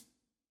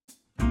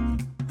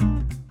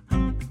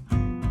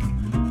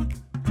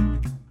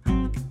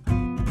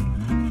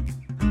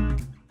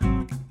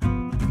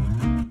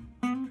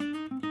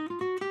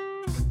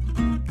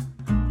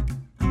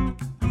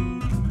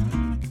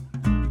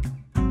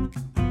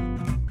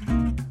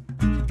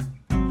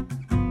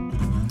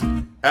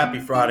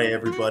Happy Friday,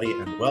 everybody,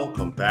 and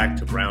welcome back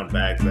to Brown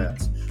Bag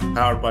Bets.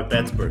 Powered by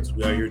BetSperts,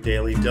 we are your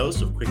daily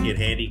dose of quick hit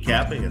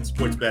handicapping and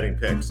sports betting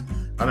picks.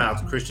 I'm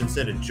Alex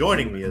Christensen, and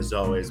joining me, as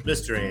always,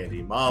 Mr.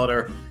 Andy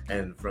Molitor,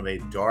 and from a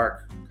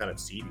dark, kind of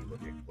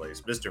seedy-looking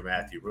place, Mr.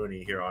 Matthew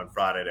Rooney here on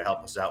Friday to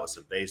help us out with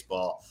some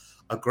baseball.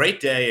 A great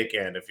day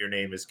again if your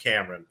name is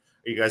Cameron.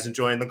 Are you guys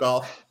enjoying the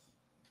golf?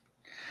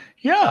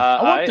 Yeah,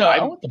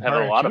 I want the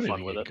having a lot of Barracuda fun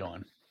to with get it.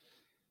 going.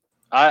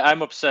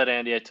 I'm upset,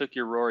 Andy. I took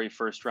your Rory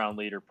first round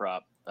leader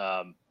prop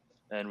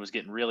and was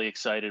getting really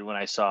excited when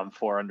I saw him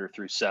 4 under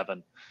through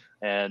 7.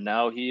 And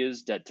now he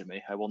is dead to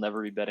me. I will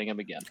never be betting him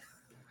again.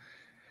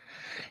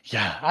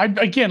 Yeah,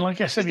 like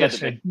I said He's dead to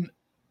yesterday,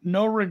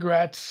 no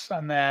regrets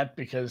on that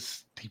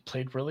because he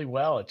played really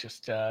well. It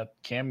just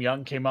Cam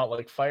Young came out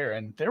like fire,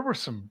 and there were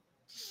some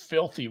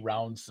filthy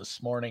rounds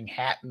this morning.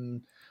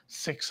 Hatton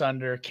 6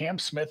 under. Cam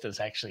Smith is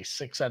actually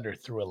 6 under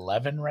through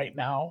 11 right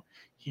now.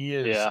 He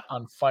is Yeah.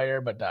 on fire,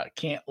 but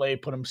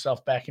Cantlay put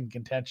himself back in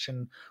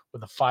contention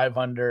with a 5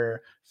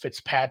 under.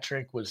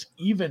 Fitzpatrick was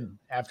even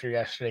after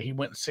yesterday. He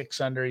went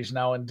 6 under. He's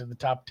now into the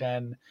top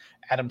 10.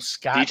 Adam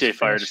Scott DJ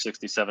fired to finished-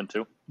 67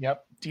 too.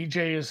 Yep.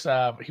 DJ is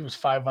he was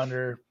 5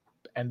 under,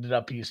 ended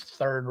up he's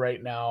third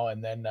right now.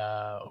 And then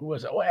who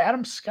was it? Oh,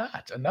 Adam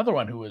Scott, another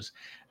one who was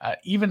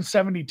even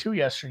 72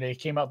 yesterday,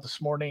 came out this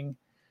morning,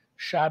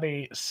 shot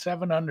a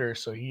 7 under,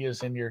 so he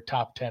is in your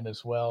top 10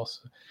 as well.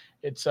 So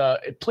it's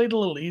it played a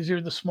little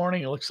easier this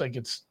morning. It looks like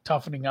it's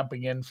toughening up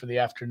again for the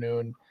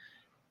afternoon.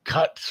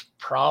 Cut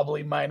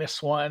probably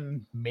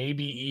 -1,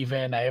 maybe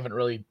even. I haven't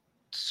really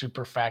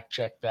super fact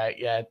checked that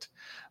yet.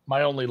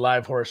 My only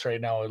live horse right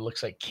now, it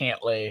looks like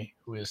Cantlay,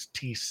 who is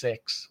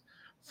T6,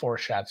 4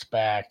 shots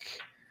back.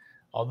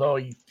 Although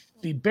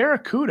the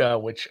Barracuda,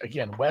 which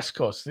again, West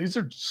Coast, these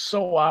are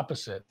so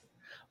opposite.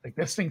 Like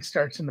this thing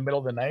starts in the middle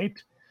of the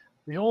night.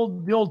 The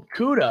old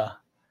Cuda,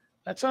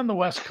 that's on the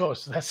West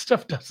Coast. That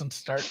stuff doesn't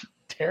start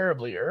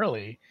terribly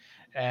early.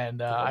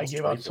 And I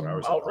gave out some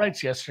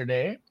outrights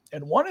yesterday.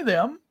 And one of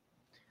them,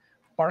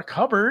 Mark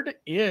Hubbard,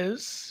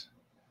 is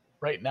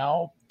right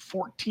now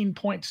 14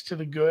 points to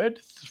the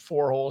good,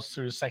 4 holes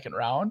through the second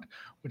round,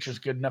 which is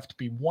good enough to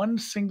be 1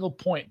 single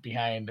point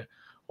behind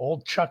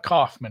old Chuck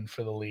Hoffman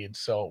for the lead.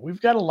 So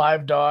we've got a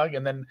live dog.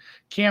 And then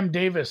Cam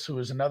Davis, who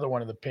is another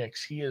one of the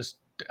picks, he is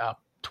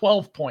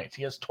 12 points.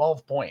 He has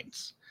 12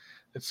 points.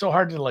 It's so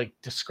hard to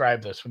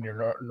describe this when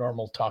you're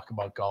normal talk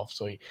about golf.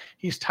 So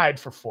he's tied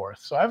for 4th.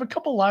 So I have a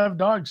couple live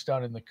dogs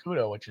down in the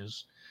Cuda, which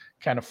is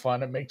kind of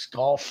fun. It makes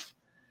golf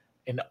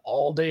an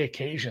all-day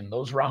occasion.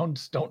 Those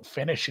rounds don't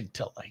finish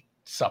until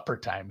supper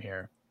time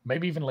here,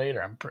 maybe even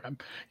later.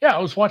 I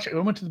was watching. I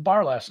went to the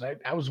bar last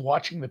night. I was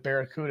watching the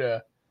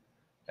Barracuda,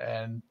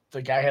 and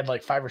the guy had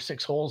 5 or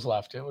 6 holes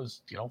left. It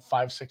was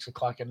 5, 6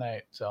 o'clock at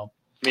night. So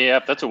yeah,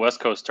 if that's a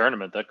West Coast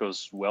tournament, that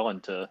goes well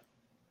into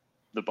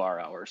the bar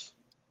hours.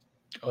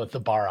 Oh, the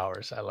bar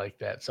hours. I like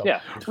that. So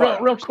yeah,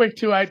 real quick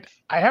too. I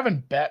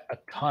haven't bet a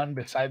ton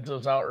besides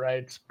those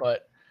outrights,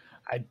 but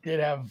I did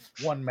have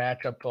one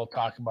matchup I'll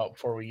talk about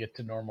before we get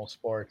to normal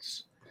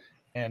sports.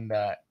 And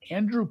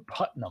Andrew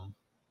Putnam,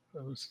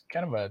 it was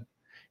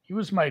he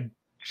was my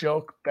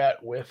joke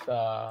bet with,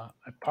 I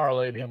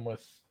parlayed him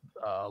with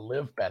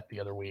live bet the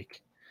other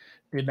week.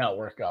 Did not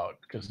work out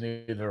because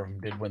neither of them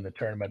did win the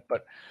tournament.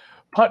 But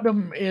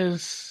Putnam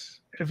is,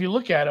 if you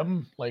look at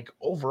him,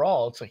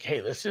 overall, it's hey,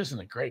 this isn't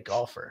a great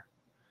golfer.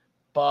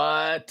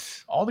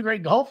 But all the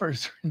great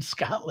golfers are in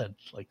Scotland.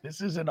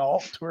 This is an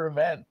all-tour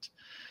event.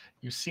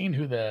 You've seen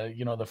who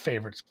the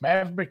favorites.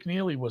 Maverick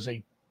Neely was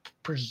a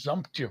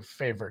presumptive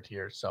favorite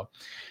here. So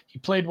he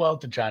played well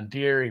at the John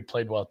Deere. He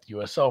played well at the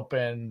U.S.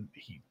 Open.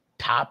 He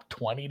top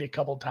 20'd a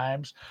couple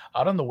times.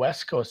 Out on the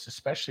West Coast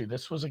especially,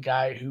 this was a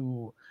guy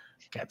who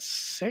got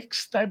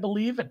 6th, I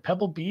believe, at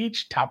Pebble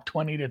Beach, top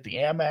 20'd at the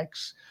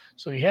Amex.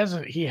 So he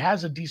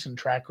has a decent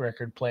track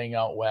record playing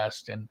out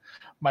West, and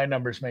my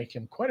numbers make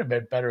him quite a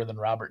bit better than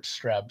Robert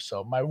Streb.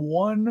 So my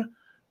one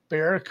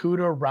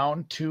Barracuda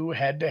round 2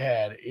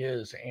 head-to-head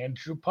is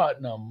Andrew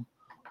Putnam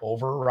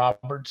over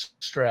Robert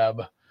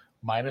Streb,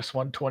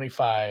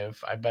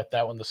 -125. I bet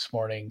that one this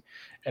morning.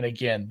 And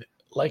again,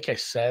 like I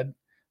said,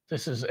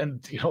 this is,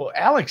 and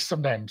Alex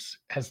sometimes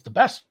has the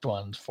best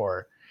ones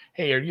for,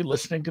 hey, are you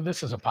listening to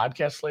this as a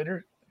podcast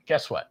later?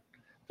 Guess what?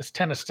 This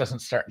tennis doesn't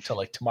start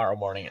until tomorrow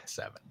morning at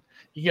 7.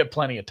 You get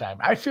plenty of time.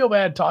 I feel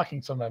bad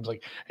talking sometimes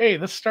hey,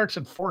 this starts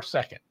in 4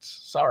 seconds.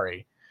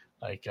 Sorry.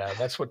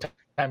 That's what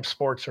time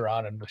sports are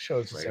on and the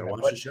shows.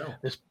 Watch the show.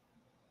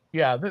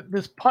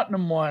 This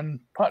Putnam one,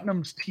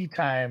 Putnam's tee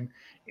time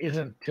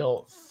isn't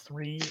till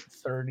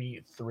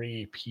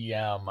 3:33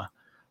 p.m.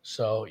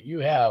 So you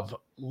have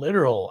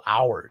literal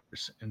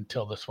hours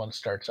until this one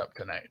starts up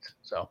tonight.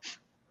 So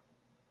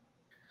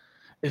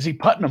is he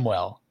putting them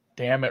well?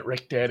 Damn it,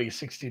 Rick Daddy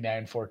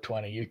 69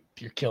 420.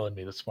 You're killing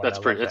me this morning.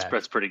 That's pretty good.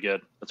 That's pretty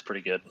good. It's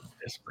pretty good.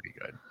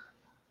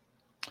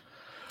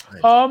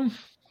 Nice.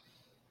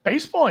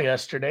 Baseball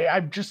yesterday, I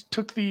just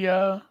took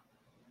the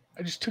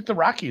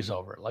Rockies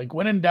over.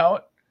 When in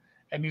doubt,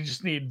 and you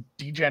just need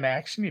degen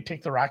action. You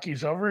take the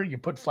Rockies over, you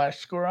put flash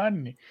score on,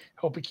 and you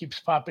hope it keeps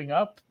popping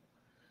up.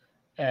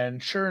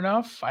 And sure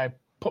enough, I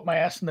put my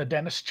ass in the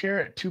dentist chair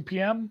at 2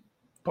 p.m.,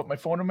 put my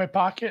phone in my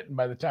pocket, and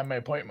by the time my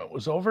appointment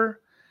was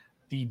over,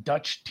 the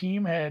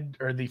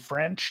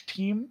French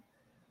team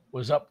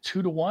was up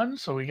 2-1.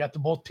 So we got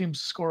both teams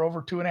to score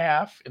over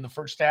 2.5 in the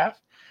first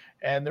half.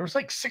 And there was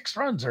like 6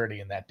 runs already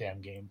in that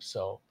damn game.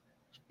 So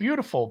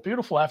beautiful,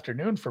 beautiful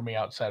afternoon for me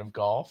outside of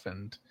golf.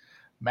 And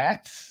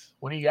Matt,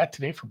 what do you got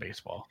today for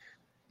baseball?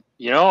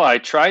 I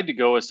tried to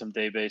go with some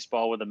day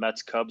baseball with a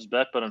Mets Cubs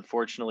bet, but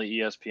unfortunately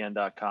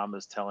ESPN.com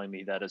is telling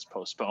me that is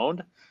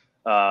postponed.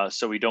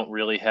 So we don't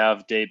really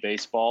have day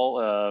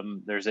baseball.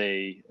 There's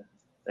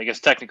I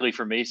guess technically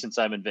for me, since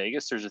I'm in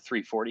Vegas, there's a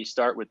 3:40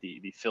 start with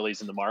the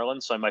Phillies and the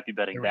Marlins. So I might be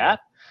betting that.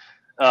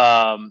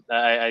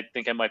 I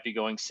think I might be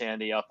going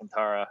Sandy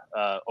Alcantara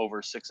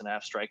over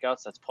 6.5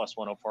 strikeouts. That's plus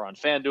 104 on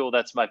FanDuel.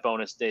 That's my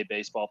bonus day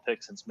baseball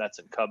pick since Mets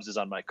and Cubs is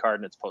on my card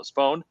and it's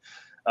postponed.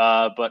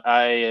 But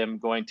I am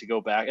going to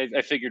go back.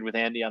 I figured with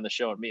Andy on the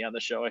show and me on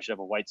the show, I should have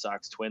a White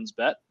Sox Twins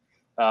bet.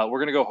 We're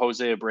going to go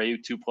Jose Abreu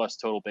 2+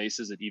 total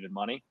bases at even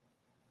money.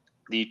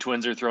 The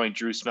Twins are throwing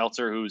Drew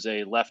Smeltzer, who's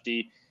a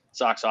lefty.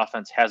 Sox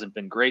offense hasn't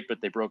been great,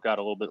 but they broke out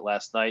a little bit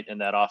last night,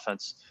 and that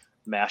offense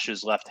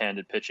mashes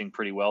left-handed pitching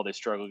pretty well. They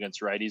struggle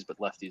against righties, but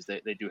lefties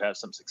they do have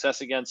some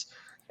success against.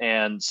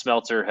 And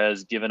Smeltzer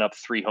has given up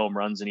 3 home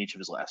runs in each of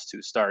his last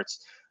 2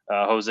 starts.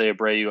 Jose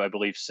Abreu, I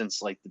believe,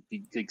 since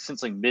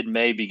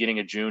mid-May, beginning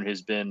of June,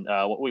 has been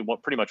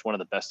pretty much one of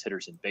the best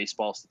hitters in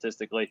baseball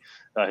statistically.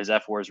 His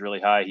F-WAR is really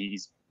high.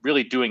 He's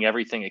really doing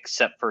everything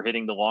except for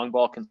hitting the long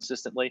ball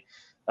consistently.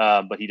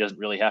 But he doesn't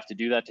really have to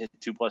do that to hit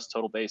 2+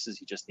 total bases.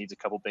 He just needs a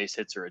couple base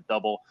hits or a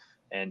double,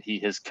 and he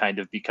has kind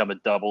of become a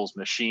doubles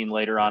machine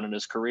later on in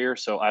his career.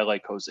 So I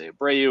like Jose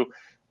Abreu,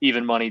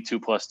 even money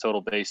 2+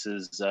 total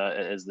bases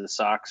as the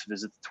Sox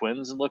visit the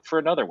Twins and look for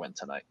another win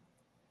tonight.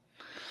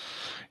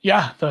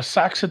 Yeah, the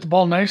Sox hit the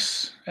ball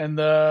nice, and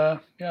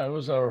it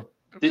was a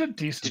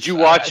decent. Did you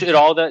watch it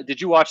all? Did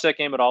you watch that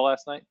game at all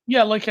last night?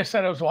 Yeah, like I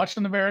said, I was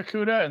watching the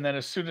Barracuda, and then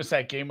as soon as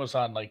that game was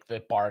on, like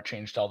the bar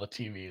changed all the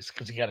TVs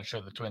because you got to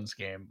show the Twins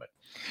game. But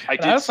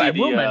I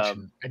will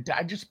mention,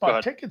 I just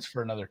bought tickets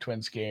for another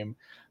Twins game.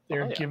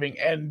 They're giving,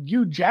 and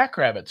you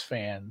Jackrabbits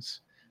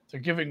fans, they're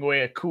giving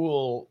away a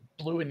cool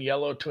blue and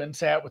yellow Twins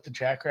hat with the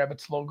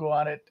Jackrabbits logo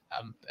on it.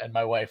 And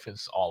my wife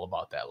is all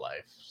about that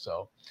life,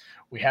 so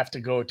we have to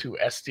go to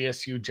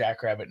SDSU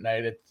Jackrabbit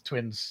Night at the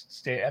Twins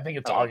State. I think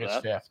it's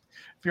August 5th.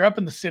 If you're up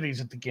in the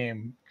cities at the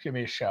game, give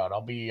me a shout. I'll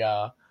be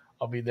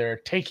there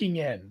taking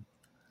in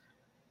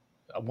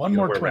one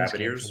more Twins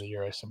game for the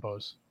year, I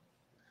suppose.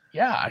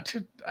 Yeah,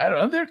 I don't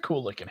know. They're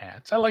cool looking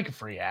hats. I like a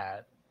free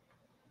hat.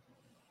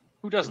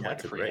 Who doesn't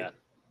like a free hat?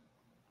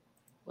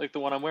 Like the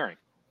one I'm wearing.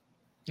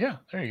 Yeah,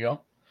 there you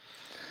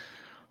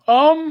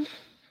go.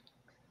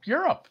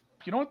 Europe.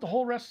 You know what? The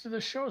whole rest of the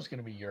show is going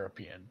to be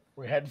European.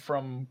 We head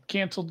from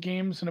canceled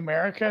games in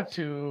America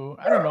to,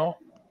 I don't know.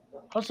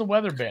 How's the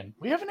weather been?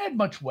 We haven't had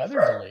much weather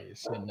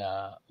delays in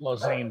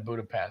Lausanne,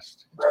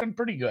 Budapest. It's been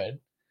pretty good.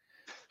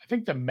 I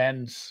think the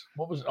men's,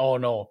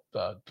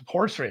 the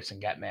horse racing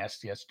got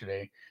nasty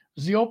yesterday. It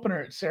was the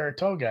opener at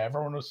Saratoga.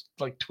 Everyone was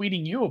like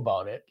tweeting you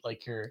about it.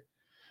 Like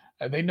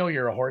they know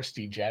you're a horse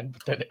degen,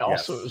 but then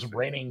also It was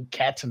raining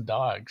cats and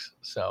dogs.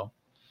 So,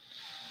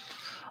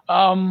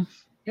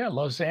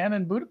 Lausanne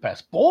and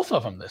Budapest, both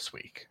of them this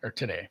week or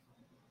today.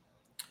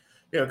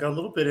 Yeah, got a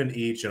little bit in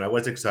each, and I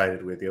was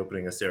excited with the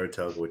opening of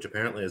Saratoga, which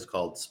apparently is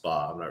called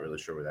Spa. I'm not really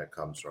sure where that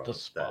comes from.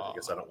 I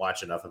guess I don't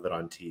watch enough of it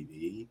on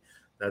TV.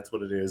 That's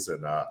what it is.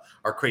 And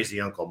our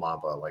crazy uncle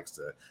Mamba likes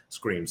to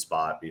scream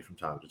Spa at me from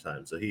time to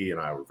time. So he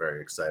and I were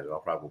very excited. I'll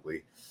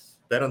probably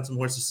bet on some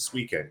horses this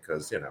weekend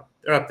because,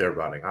 they're up there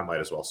running. I might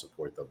as well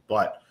support them.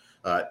 But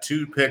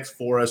 2 picks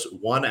for us.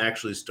 One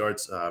actually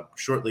starts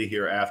shortly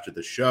here after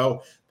the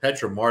show.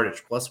 Petra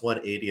Martic, plus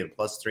 180 and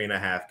plus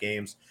 3.5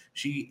 games.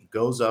 She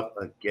goes up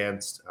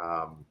against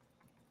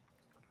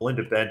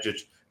Belinda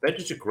Bencic.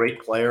 Bencic, a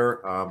great player,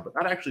 but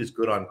not actually as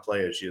good on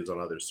clay as she is on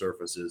other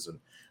surfaces. And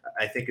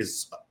I think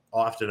is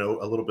often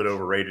a little bit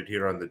overrated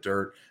here on the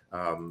dirt.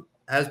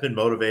 Has been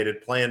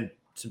motivated, playing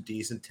some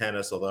decent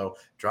tennis, although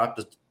dropped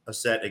a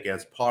set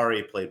against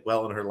Pari, played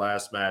well in her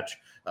last match.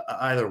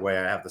 Either way,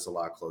 I have this a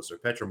lot closer.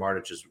 Petra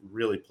Martic has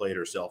really played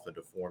herself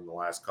into form the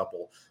last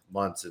couple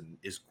months and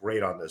is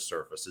great on this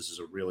surface. This is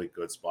a really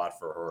good spot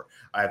for her.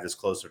 I have this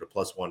closer to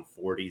plus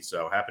 140,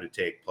 so happy to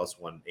take plus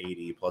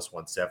 180, plus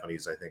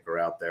 170s, I think, are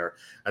out there.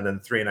 And then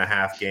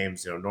 3.5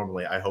 games,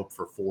 normally I hope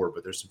for 4,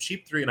 but there's some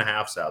cheap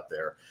 3.5s out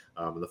there.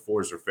 The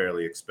 4s are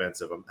fairly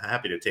expensive. I'm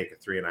happy to take a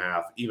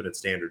 3.5, even at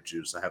standard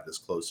juice. I have this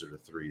closer to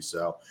 3.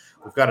 So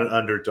we've got an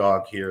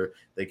underdog here.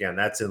 Again,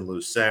 that's in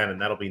Lucerne, and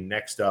that'll be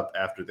next up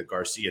after the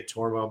Garcia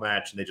Tormo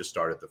match. And they just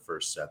started the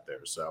first set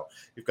there. So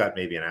you've got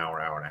maybe an hour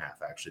and a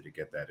half actually to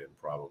get that in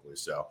probably.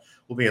 So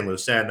we'll be in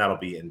Lucerne. That'll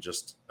be in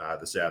just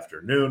this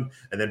afternoon.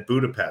 And then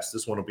Budapest.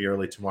 This one will be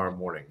early tomorrow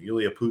morning.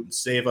 Yulia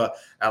Putintseva,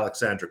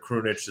 Alexandra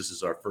Krunic. This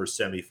is our first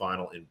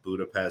semifinal in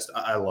Budapest.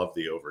 I love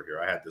the over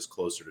here. I had this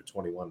closer to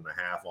 21.5,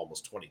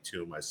 almost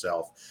 22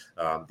 myself.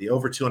 The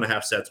over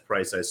 2.5 sets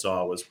price I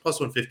saw was plus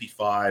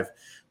 155.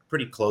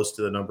 Pretty close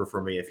to the number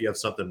for me. If you have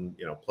something,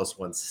 plus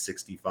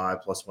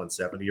 165, plus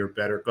 170 or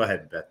better, go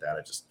ahead and bet that.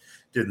 I just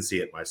didn't see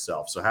it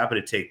myself. So happy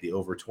to take the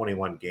over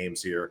 21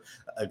 games here.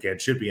 Again,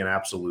 should be an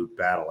absolute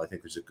battle. I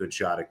think there's a good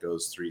shot it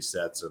goes 3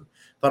 sets, and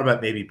thought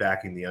about maybe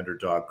backing the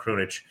underdog.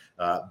 Krunic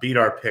beat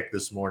our pick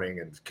this morning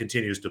and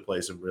continues to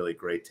play some really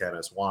great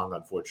tennis. Wang,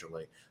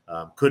 unfortunately,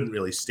 couldn't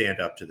really stand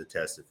up to the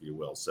test, if you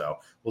will. So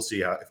we'll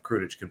see if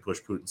Krunic can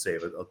push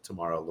Putintseva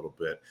tomorrow a little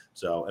bit.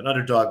 So an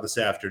underdog this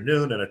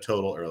afternoon and a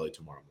total early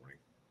tomorrow morning.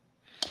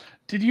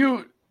 Did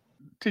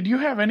you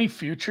have any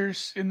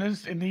futures in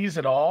these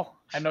at all?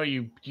 I know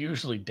you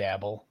usually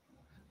dabble.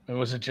 I mean,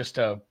 was it just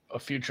a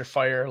future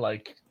fire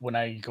like when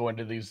I go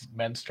into these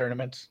men's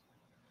tournaments?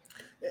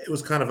 It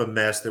was kind of a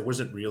mess. There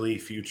wasn't really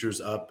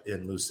futures up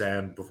in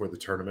Lucerne before the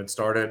tournament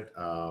started.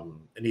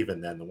 And even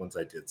then, the ones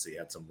I did see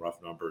had some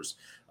rough numbers.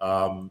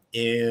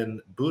 In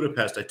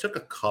Budapest, I took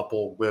a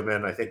couple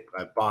women. I think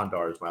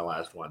Bondar is my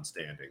last one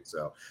standing.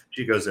 So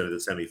she goes into the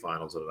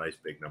semifinals at a nice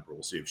big number.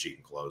 We'll see if she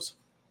can close.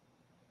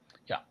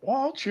 Yeah, well,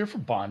 I'll cheer for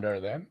Bondar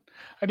then.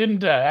 I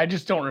didn't. I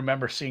just don't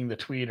remember seeing the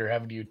tweet or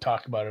having you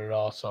talk about it at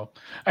all. So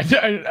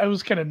I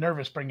was kind of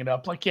nervous bringing it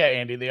up. Like, yeah,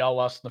 Andy, they all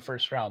lost in the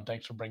first round.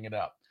 Thanks for bringing it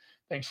up.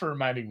 Thanks for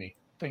reminding me.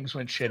 Things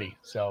went shitty.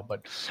 So,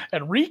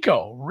 and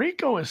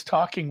Rico is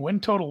talking win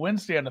total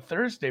Wednesday on a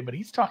Thursday, but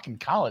he's talking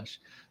college.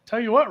 Tell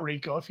you what,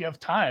 Rico, if you have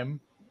time,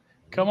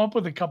 come up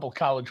with a couple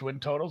college win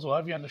totals. We'll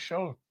have you on the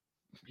show.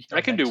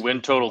 I can do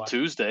win total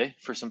Tuesday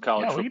for some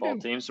college football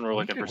teams, and we're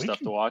looking for stuff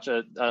to watch.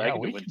 I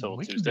can do win total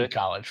Tuesday. We can do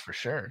college for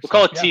sure. We'll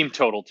call it team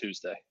total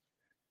Tuesday.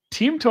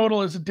 Team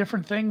total is a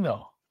different thing,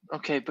 though.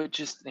 Okay, but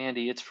just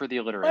Andy, it's for the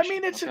alliteration. I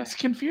mean, it's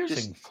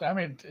confusing. I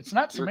mean, it's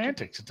not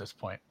semantics at this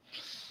point.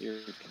 You're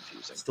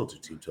confusing. Still do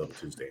team total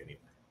Tuesday anyway.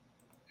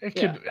 It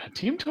could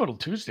Team total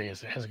Tuesday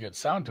has a good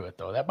sound to it,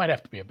 though. That might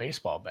have to be a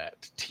baseball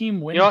bet.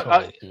 Team win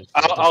total Tuesday.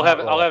 I'll have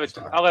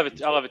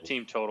a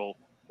team total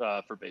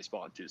for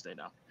baseball on Tuesday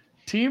now.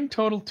 Team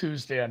Total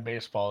Tuesday on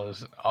baseball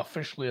is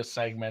officially a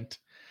segment.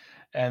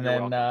 And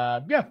then,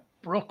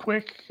 real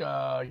quick,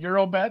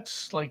 Euro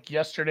bets. Like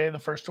yesterday, the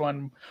first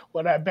one,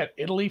 I bet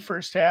Italy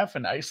first half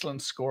and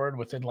Iceland scored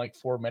within like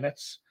 4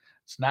 minutes.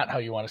 It's not how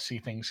you want to see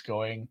things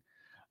going.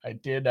 I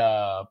did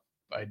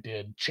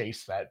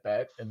chase that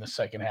bet in the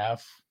second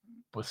half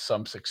with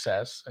some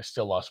success. I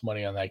still lost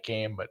money on that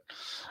game, but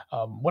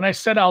when I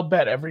said I'll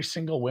bet every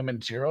single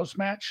women's Euros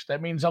match,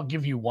 that means I'll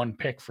give you one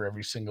pick for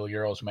every single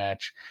Euros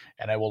match,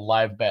 and I will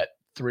live bet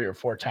 3 or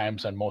 4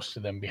 times on most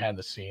of them behind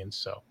the scenes.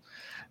 So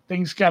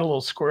things got a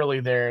little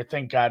squirrely there.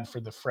 Thank God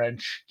for the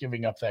French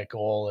giving up that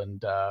goal,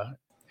 and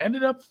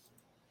ended up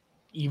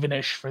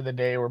evenish for the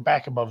day. We're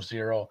back above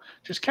 0,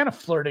 just kind of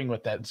flirting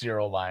with that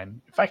 0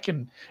 line. If I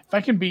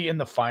can be in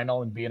the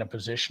final and be in a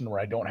position where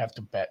I don't have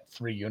to bet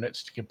 3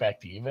 units to get back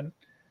to even,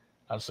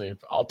 honestly,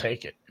 I'll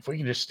take it. If we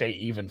can just stay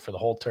even for the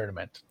whole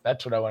tournament,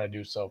 that's what I want to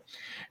do. So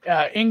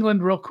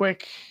England, real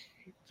quick,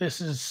 this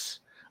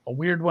is a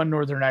weird one.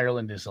 Northern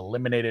Ireland is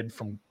eliminated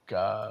from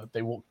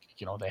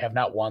they have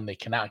not won. They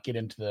cannot get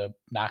into the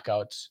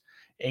knockouts.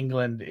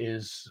 England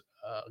is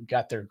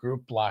got their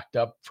group locked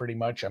up pretty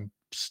much. I'm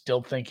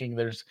still thinking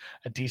there's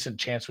a decent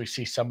chance we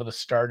see some of the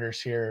starters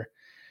here.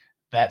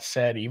 That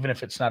said, even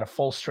if it's not a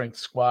full strength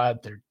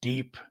squad, they're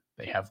deep.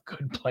 They have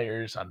good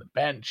players on the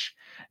bench.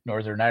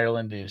 Northern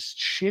Ireland is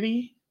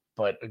shitty,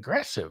 but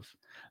aggressive.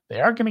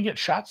 They are going to get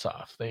shots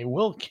off. They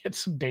will get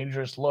some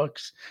dangerous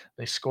looks.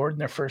 They scored in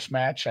their first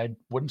match. I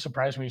wouldn't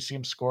surprise me to see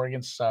them score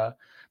against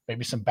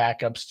maybe some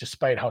backups,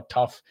 despite how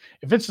tough.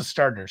 If it's the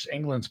starters,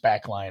 England's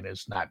back line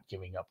is not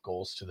giving up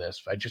goals to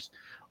this. I just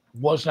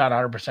was not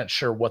 100%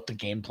 sure what the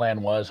game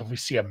plan was. If we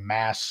see a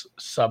mass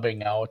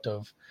subbing out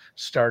of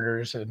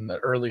starters in the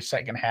early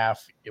second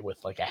half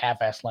with like a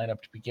half-ass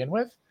lineup to begin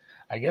with,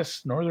 I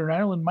guess Northern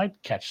Ireland might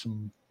catch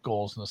some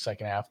goals in the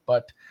second half,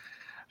 but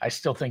I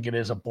still think it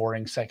is a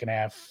boring second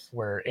half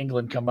where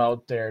England come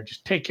out there,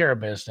 just take care of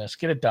business,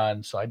 get it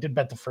done. So I did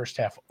bet the first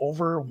half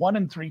over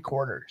 1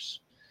 3/4.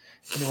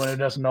 Anyone who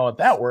doesn't know what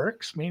that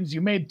works means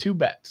you made 2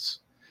 bets.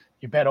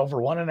 You bet over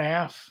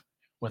 1.5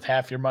 with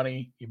half your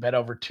money. You bet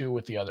over 2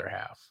 with the other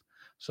half.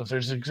 So if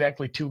there's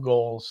exactly 2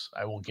 goals,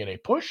 I will get a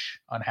push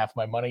on half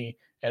my money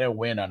and a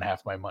win on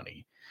half my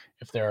money.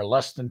 If there are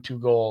less than 2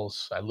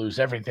 goals, I lose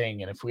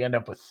everything. And if we end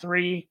up with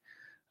 3,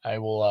 I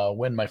will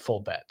win my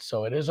full bet.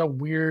 So it is a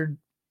weird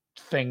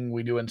thing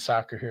we do in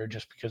soccer here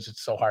just because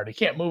it's so hard. I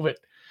can't move it.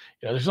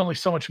 there's only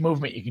so much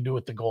movement you can do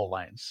with the goal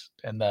lines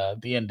and the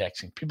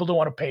indexing. People don't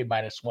want to pay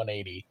minus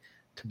 180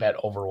 to bet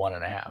over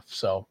 1.5.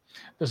 So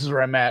this is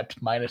where I'm at,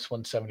 minus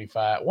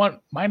 175,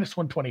 minus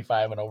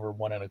 125 and over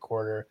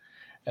 1.25.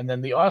 And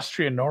then the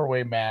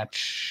Austria-Norway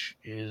match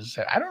is,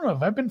 I don't know,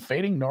 have I been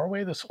fading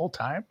Norway this whole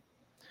time?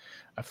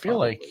 I feel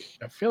like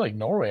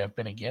Norway, I've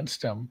been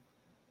against them.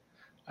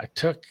 I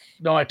took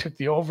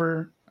the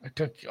over.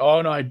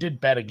 I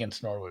did bet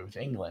against Norway with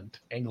England.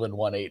 England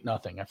won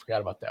 8-0. I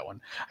forgot about that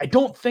one. I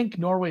don't think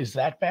Norway's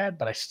that bad,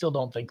 but I still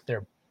don't think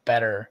they're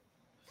better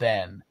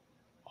than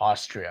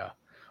Austria.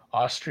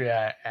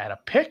 Austria at a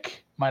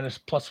pick, minus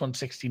plus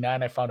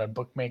 169, I found on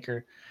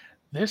Bookmaker.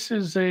 This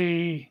is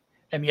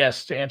and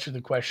yes, to answer the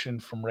question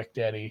from Rick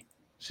Daddy,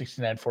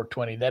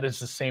 69,420, that is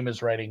the same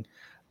as writing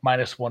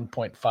minus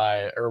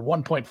 1.5 or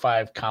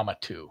 1.5 comma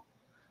 2.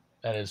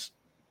 That is,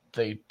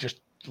 they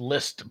just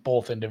list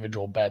both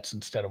individual bets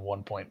instead of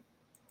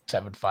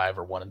 1.75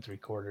 or 1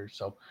 3/4.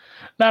 So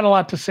not a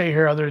lot to say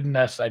here other than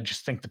this. I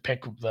just think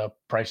the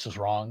price is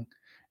wrong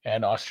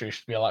and Austria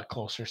should be a lot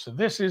closer. So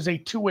this is a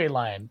two-way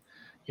line.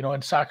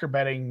 In soccer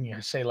betting,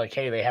 you say like,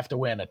 hey, they have to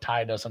win. A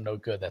tie doesn't no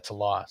good. That's a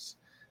loss.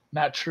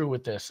 Not true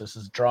with this. This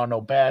is draw no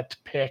bet,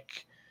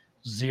 pick,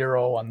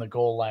 0 on the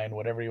goal line,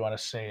 whatever you want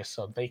to say.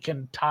 So they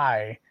can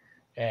tie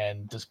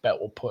and this bet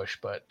will push,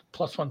 but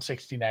plus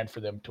 169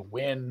 for them to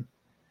win.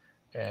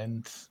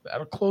 And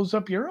that'll close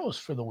up Euros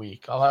for the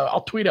week.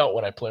 I'll tweet out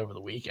what I play over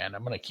the weekend.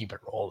 I'm going to keep it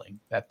rolling.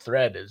 That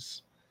thread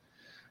is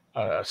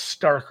a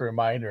stark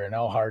reminder of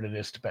how hard it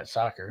is to bet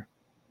soccer.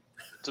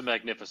 It's a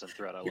magnificent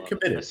thread. I love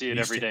committed. it. I see it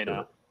every day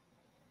now.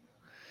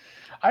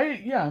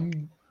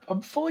 I'm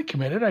fully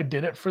committed. I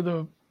did it for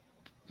the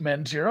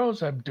men's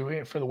Euros. I'm doing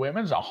it for the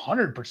women's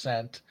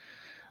 100%.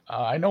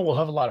 I know we'll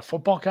have a lot of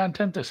football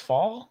content this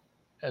fall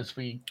as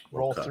we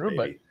roll through,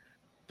 but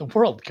the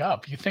World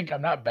Cup, you think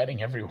I'm not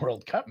betting every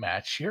World Cup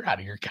match? You're out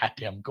of your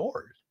goddamn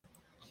gourd.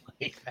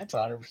 That's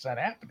 100%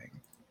 happening.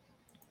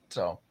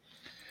 So,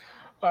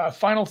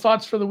 final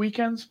thoughts for the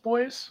weekends,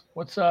 boys?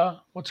 What's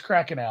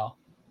cracking, Al?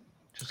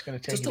 Just going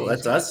to take it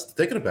easy. Us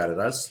thinking about it.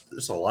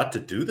 There's a lot to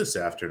do this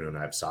afternoon.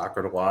 I have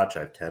soccer to watch.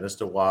 I have tennis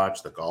to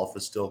watch. The golf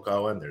is still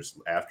going. There's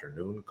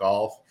afternoon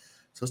golf.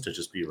 It's supposed to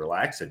just be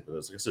relaxing, but I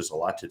guess there's a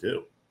lot to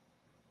do.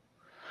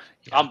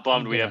 Yeah, I'm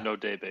bummed we have no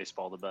day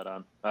baseball to bet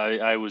on.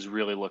 I was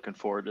really looking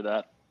forward to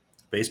that.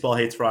 Baseball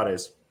hates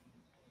Fridays.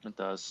 It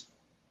does.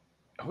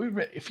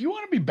 If you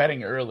want to be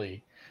betting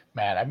early,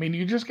 man, I mean,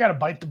 you just got to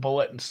bite the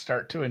bullet and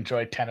start to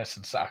enjoy tennis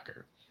and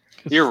soccer.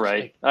 You're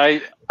right.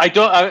 I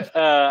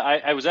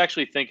was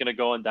actually thinking of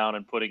going down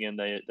and putting in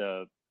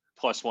the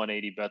plus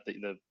 180 bet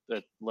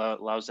that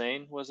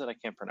Lausanne, was it? I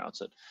can't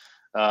pronounce it.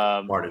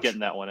 Getting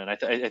that one in.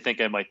 I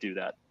think I might do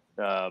that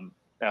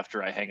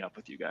after I hang up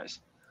with you guys.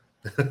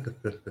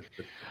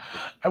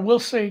 I will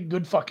say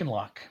good fucking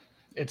luck.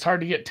 It's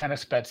hard to get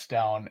tennis bets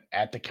down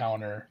at the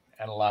counter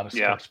at a lot of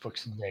sports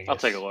books in Vegas. I'll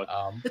take a look.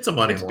 It's a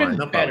money line.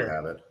 They'll probably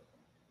have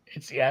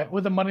it.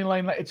 With a money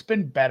line, it's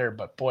been better,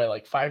 but boy,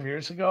 like 5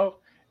 years ago,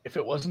 if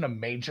it wasn't a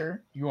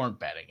major, you weren't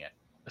betting it.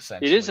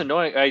 Essentially, it is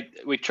annoying.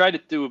 We tried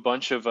to do a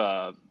bunch of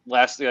I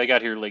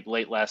got here like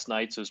late last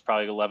night, so it was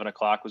probably 11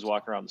 o'clock. Was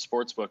walking around the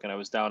sports book, and I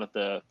was down at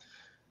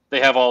they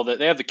have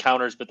the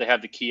counters, but they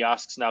have the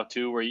kiosks now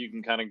too, where you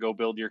can kind of go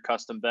build your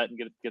custom bet and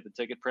get the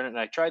ticket printed.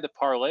 And I tried to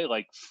parlay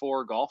like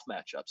 4 golf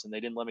matchups, and they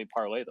didn't let me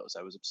parlay those.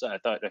 I was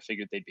upset. I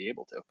figured they'd be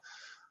able to.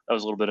 That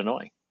was a little bit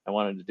annoying. I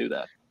wanted to do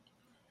that.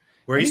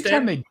 Where are you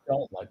staying? They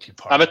don't let you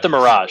parlay. I'm at the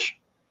Mirage.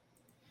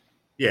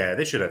 Yeah,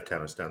 they should have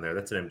tennis down there.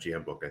 That's an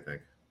MGM book, I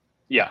think.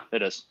 Yeah,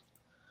 it is.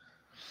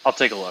 I'll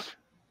take a look.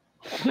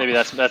 Maybe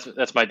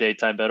that's my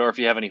daytime bet, or if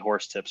you have any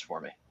horse tips for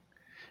me.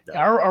 No,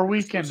 our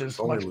weekend is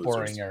much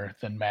boringer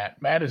than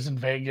Matt. Matt is in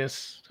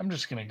Vegas. I'm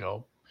just gonna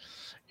go.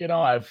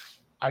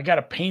 I got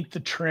to paint the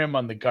trim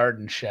on the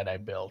garden shed I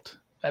built.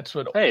 That's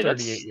what. Hey,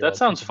 that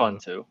sounds fun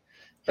too.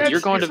 You're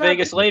going to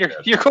Vegas later.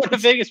 You're going to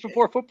Vegas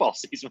before football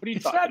season. What are you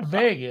talking about? It's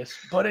not Vegas,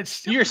 but it's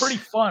still pretty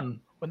fun.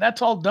 When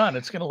that's all done,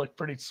 it's gonna look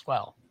pretty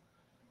swell.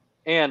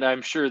 And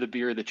I'm sure the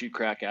beer that you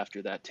crack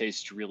after that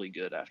tastes really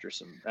good after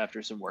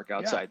some work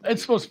outside. Yeah,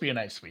 it's supposed to be a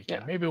nice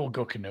weekend. Yeah. Maybe we'll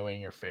go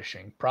canoeing or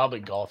fishing. Probably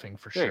golfing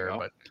for sure.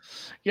 But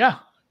yeah,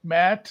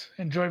 Matt,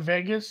 enjoy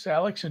Vegas.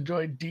 Alex,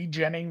 enjoy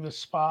degenning the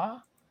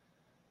spa.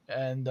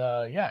 And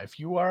if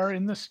you are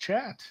in this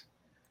chat,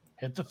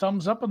 hit the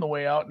thumbs up on the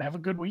way out and have a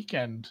good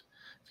weekend.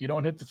 If you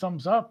don't hit the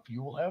thumbs up,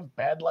 you will have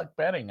bad luck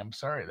betting. I'm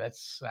sorry.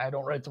 I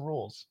don't write the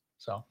rules.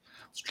 So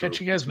catch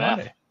you guys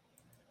Monday.